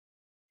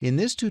In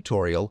this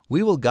tutorial,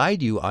 we will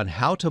guide you on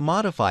how to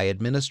modify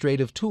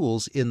administrative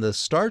tools in the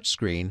Start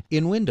screen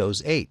in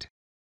Windows 8.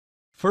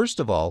 First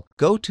of all,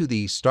 go to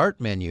the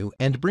Start menu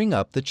and bring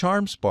up the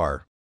Charms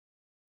bar.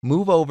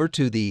 Move over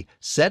to the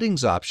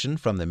Settings option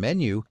from the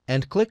menu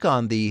and click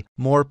on the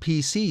More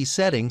PC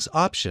Settings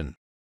option.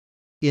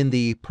 In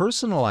the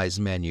Personalized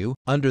menu,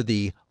 under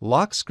the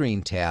Lock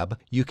Screen tab,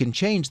 you can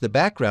change the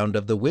background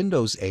of the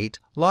Windows 8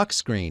 lock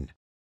screen.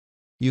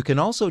 You can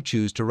also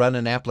choose to run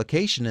an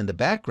application in the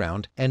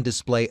background and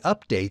display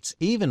updates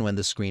even when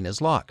the screen is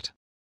locked.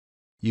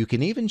 You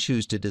can even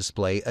choose to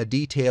display a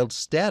detailed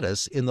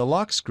status in the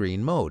lock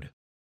screen mode.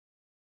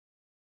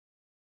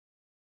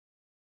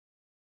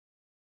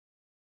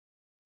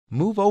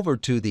 Move over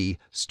to the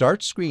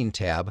Start Screen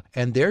tab,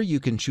 and there you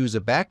can choose a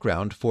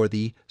background for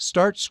the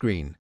Start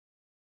screen.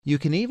 You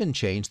can even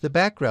change the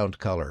background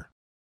color.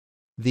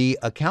 The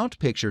Account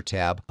Picture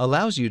tab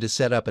allows you to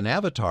set up an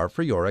avatar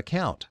for your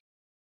account.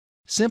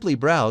 Simply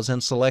browse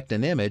and select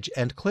an image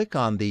and click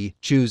on the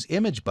Choose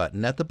Image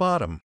button at the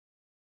bottom.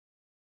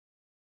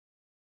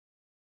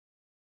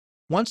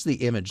 Once the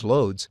image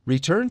loads,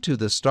 return to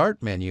the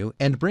Start menu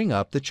and bring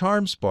up the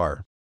Charms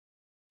bar.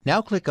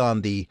 Now click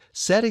on the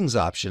Settings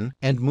option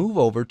and move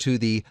over to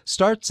the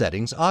Start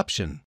Settings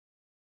option.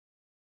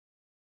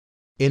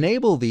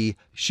 Enable the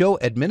Show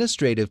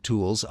Administrative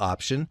Tools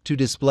option to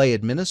display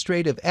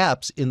administrative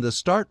apps in the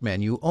Start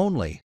menu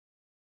only.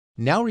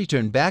 Now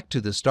return back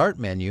to the Start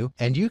menu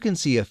and you can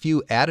see a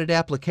few added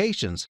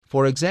applications,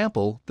 for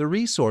example, the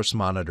Resource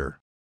Monitor.